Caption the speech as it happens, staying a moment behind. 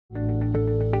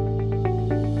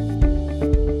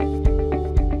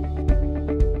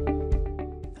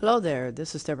Hello there,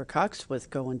 this is Deborah Cox with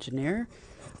GoEngineer,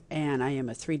 and I am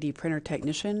a 3D printer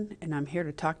technician, and I'm here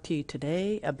to talk to you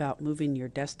today about moving your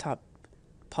desktop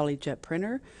Polyjet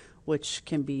printer, which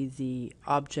can be the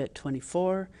Objet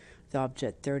 24, the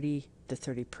Objet 30, the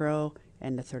 30 Pro,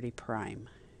 and the 30 Prime.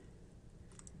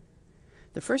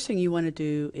 The first thing you want to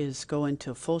do is go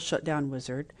into a full shutdown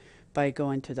wizard by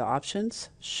going to the Options,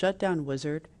 Shutdown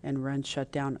Wizard, and run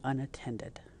Shutdown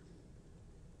Unattended.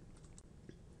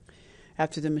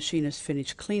 After the machine is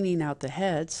finished cleaning out the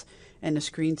heads and the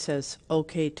screen says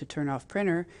OK to turn off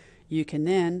printer, you can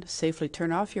then safely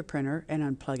turn off your printer and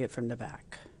unplug it from the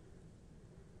back.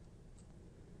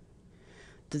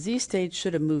 The Z stage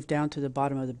should have moved down to the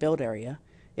bottom of the build area.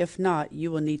 If not, you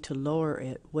will need to lower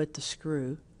it with the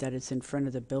screw that is in front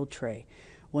of the build tray.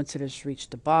 Once it has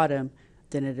reached the bottom,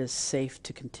 then it is safe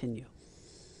to continue.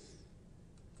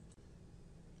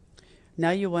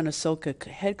 Now you want to soak a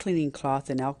head cleaning cloth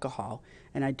in alcohol,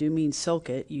 and I do mean soak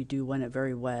it, you do want it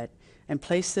very wet, and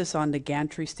place this on the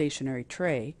gantry stationary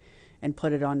tray and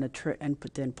put it on the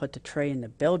then put the tray in the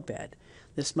build bed.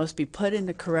 This must be put in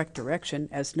the correct direction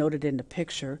as noted in the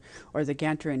picture, or the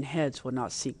gantry and heads will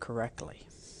not seat correctly.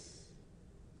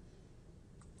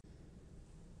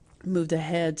 Move the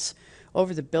heads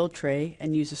over the build tray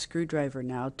and use a screwdriver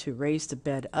now to raise the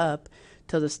bed up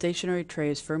till the stationary tray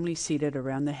is firmly seated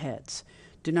around the heads.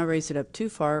 Do not raise it up too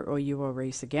far or you will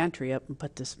raise the gantry up and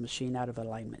put this machine out of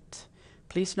alignment.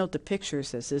 Please note the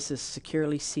pictures as this is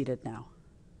securely seated now.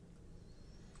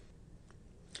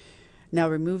 Now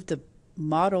remove the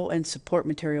model and support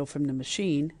material from the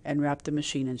machine and wrap the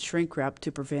machine in shrink wrap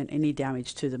to prevent any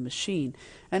damage to the machine.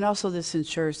 And also this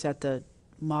ensures that the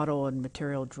model and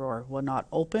material drawer will not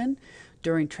open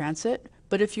during transit,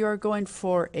 but if you are going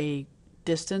for a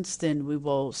distance, then we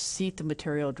will seat the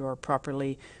material drawer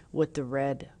properly with the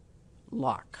red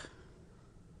lock.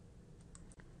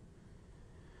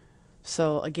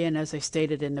 So again, as I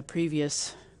stated in the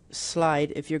previous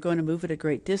slide, if you're going to move it a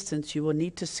great distance, you will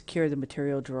need to secure the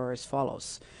material drawer as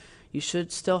follows. You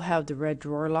should still have the red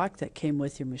drawer lock that came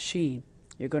with your machine.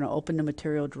 You're going to open the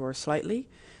material drawer slightly,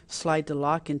 slide the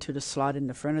lock into the slot in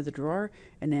the front of the drawer,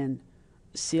 and then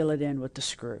seal it in with the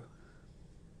screw.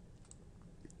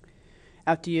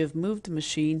 After you have moved the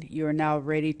machine, you are now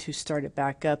ready to start it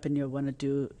back up, and you'll want to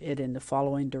do it in the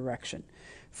following direction.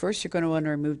 First, you're going to want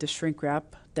to remove the shrink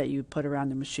wrap that you put around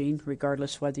the machine,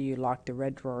 regardless whether you lock the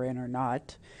red drawer in or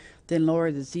not. Then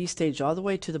lower the Z stage all the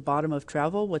way to the bottom of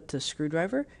travel with the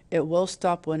screwdriver. It will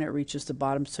stop when it reaches the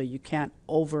bottom, so you can't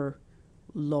over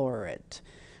lower it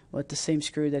with the same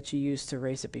screw that you used to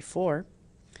raise it before.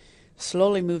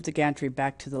 Slowly move the gantry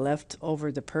back to the left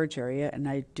over the purge area, and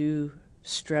I do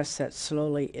stress that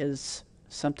slowly is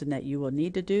something that you will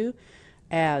need to do,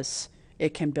 as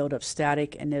it can build up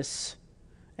static, and this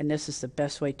is the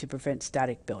best way to prevent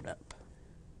static buildup.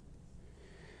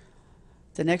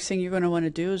 The next thing you're going to want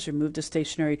to do is remove the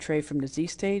stationary tray from the Z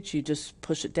stage. You just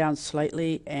push it down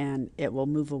slightly and it will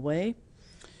move away,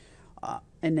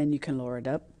 and then you can lower it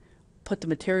up. Put the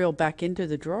material back into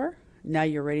the drawer. Now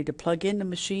you're ready to plug in the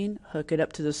machine, hook it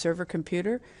up to the server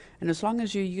computer, and as long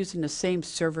as you're using the same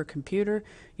server computer,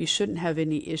 you shouldn't have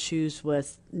any issues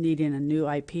with needing a new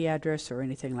IP address or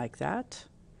anything like that.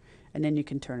 And then you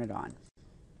can turn it on.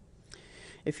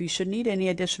 If you should need any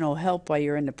additional help while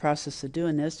you're in the process of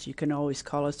doing this, you can always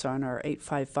call us on our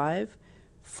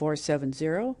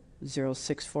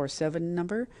 855-470-0647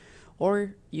 number,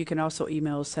 or you can also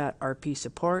email us at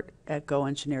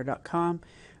rpsupport@goengineer.com.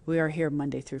 We are here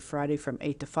Monday through Friday from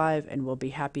 8 to 5, and we'll be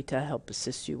happy to help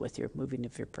assist you with your moving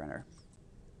of your printer.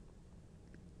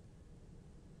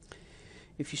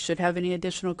 If you should have any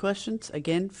additional questions,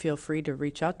 again, feel free to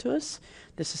reach out to us.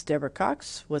 This is Deborah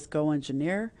Cox with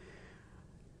GoEngineer,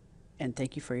 and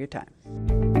thank you for your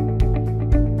time.